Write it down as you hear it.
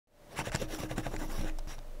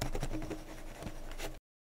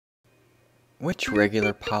Which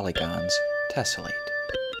regular polygons tessellate?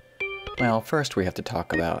 Well, first we have to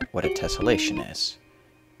talk about what a tessellation is.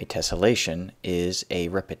 A tessellation is a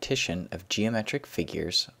repetition of geometric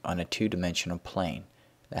figures on a two-dimensional plane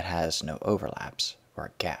that has no overlaps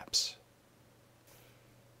or gaps.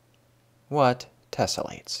 What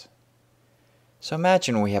tessellates? So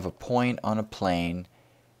imagine we have a point on a plane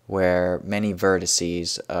where many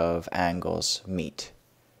vertices of angles meet.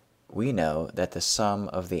 We know that the sum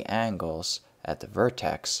of the angles at the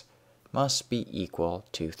vertex must be equal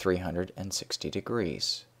to 360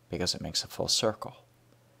 degrees because it makes a full circle.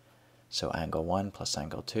 So angle 1 plus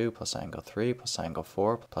angle 2 plus angle 3 plus angle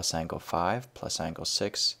 4 plus angle 5 plus angle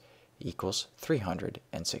 6 equals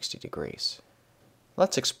 360 degrees.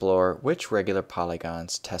 Let's explore which regular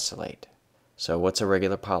polygons tessellate. So what's a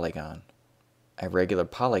regular polygon? A regular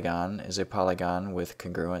polygon is a polygon with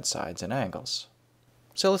congruent sides and angles.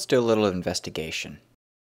 So let's do a little investigation.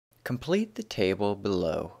 Complete the table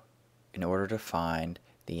below in order to find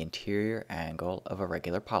the interior angle of a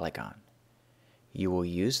regular polygon. You will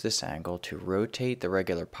use this angle to rotate the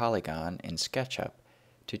regular polygon in SketchUp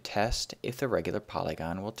to test if the regular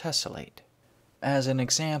polygon will tessellate. As an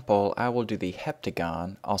example, I will do the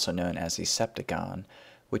heptagon, also known as the septagon,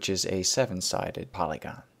 which is a 7-sided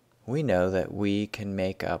polygon. We know that we can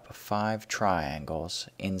make up 5 triangles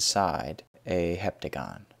inside a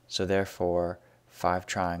heptagon. So therefore, 5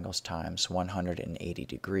 triangles times 180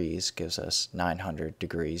 degrees gives us 900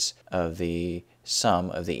 degrees of the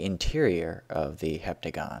sum of the interior of the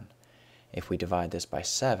heptagon. If we divide this by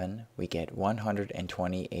 7, we get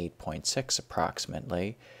 128.6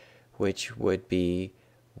 approximately, which would be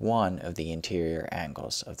one of the interior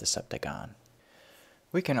angles of the septagon.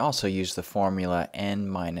 We can also use the formula n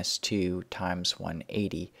minus 2 times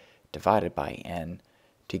 180 divided by n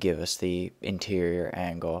to give us the interior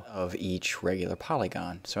angle of each regular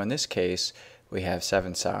polygon. So in this case, we have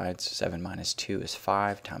 7 sides. 7 minus 2 is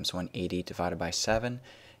 5 times 180 divided by 7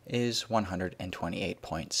 is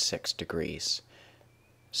 128.6 degrees.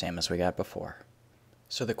 Same as we got before.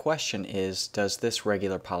 So the question is, does this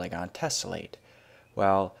regular polygon tessellate?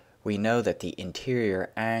 Well, we know that the interior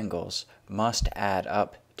angles must add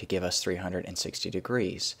up to give us 360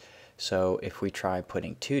 degrees. So if we try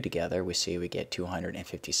putting 2 together, we see we get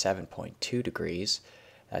 257.2 degrees.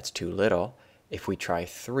 That's too little. If we try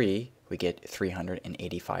 3, we get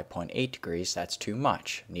 385.8 degrees. That's too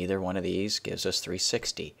much. Neither one of these gives us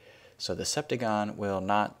 360. So the septagon will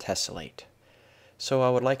not tessellate. So what I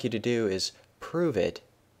would like you to do is prove it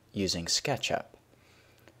using SketchUp.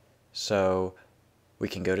 So we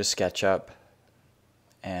can go to SketchUp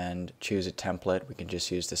and choose a template. We can just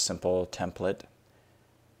use the simple template.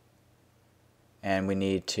 And we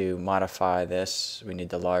need to modify this. We need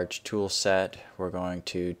the large tool set. We're going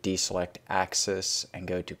to deselect axis and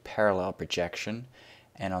go to parallel projection.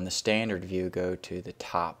 And on the standard view, go to the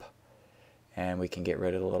top. And we can get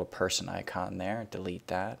rid of the little person icon there, delete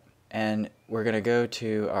that. And we're going to go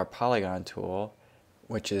to our polygon tool,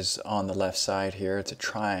 which is on the left side here. It's a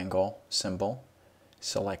triangle symbol.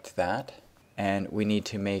 Select that. And we need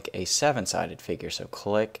to make a 7-sided figure. So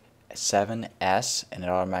click 7S and it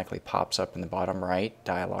automatically pops up in the bottom right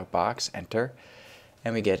dialog box, enter,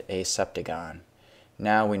 and we get a septagon.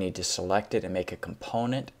 Now we need to select it and make a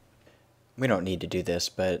component. We don't need to do this,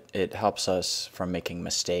 but it helps us from making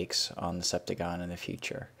mistakes on the septagon in the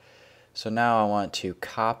future. So now I want to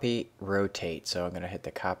copy, rotate. So I'm going to hit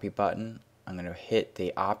the copy button. I'm going to hit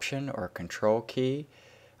the option or control key,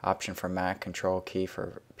 option for Mac, control key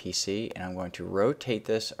for PC, and I'm going to rotate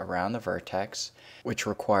this around the vertex, which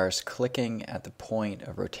requires clicking at the point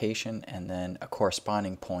of rotation and then a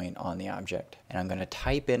corresponding point on the object. And I'm going to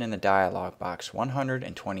type in the dialog box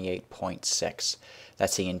 128.6.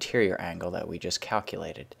 That's the interior angle that we just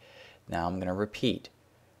calculated. Now I'm going to repeat.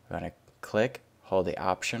 I'm going to click, hold the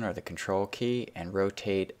option or the control key, and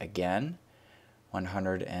rotate again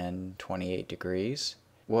 128 degrees.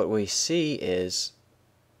 What we see is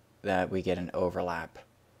that we get an overlap.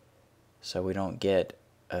 So we don't get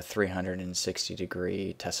a 360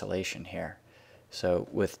 degree tessellation here. So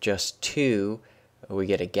with just 2, we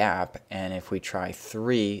get a gap, and if we try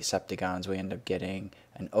 3 septagons, we end up getting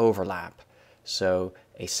an overlap. So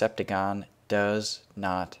a septagon does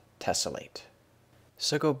not tessellate.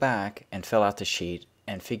 So go back and fill out the sheet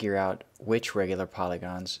and figure out which regular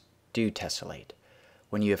polygons do tessellate.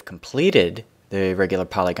 When you have completed the regular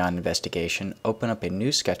polygon investigation, open up a new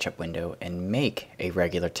SketchUp window and make a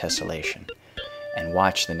regular tessellation. And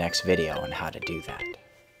watch the next video on how to do that.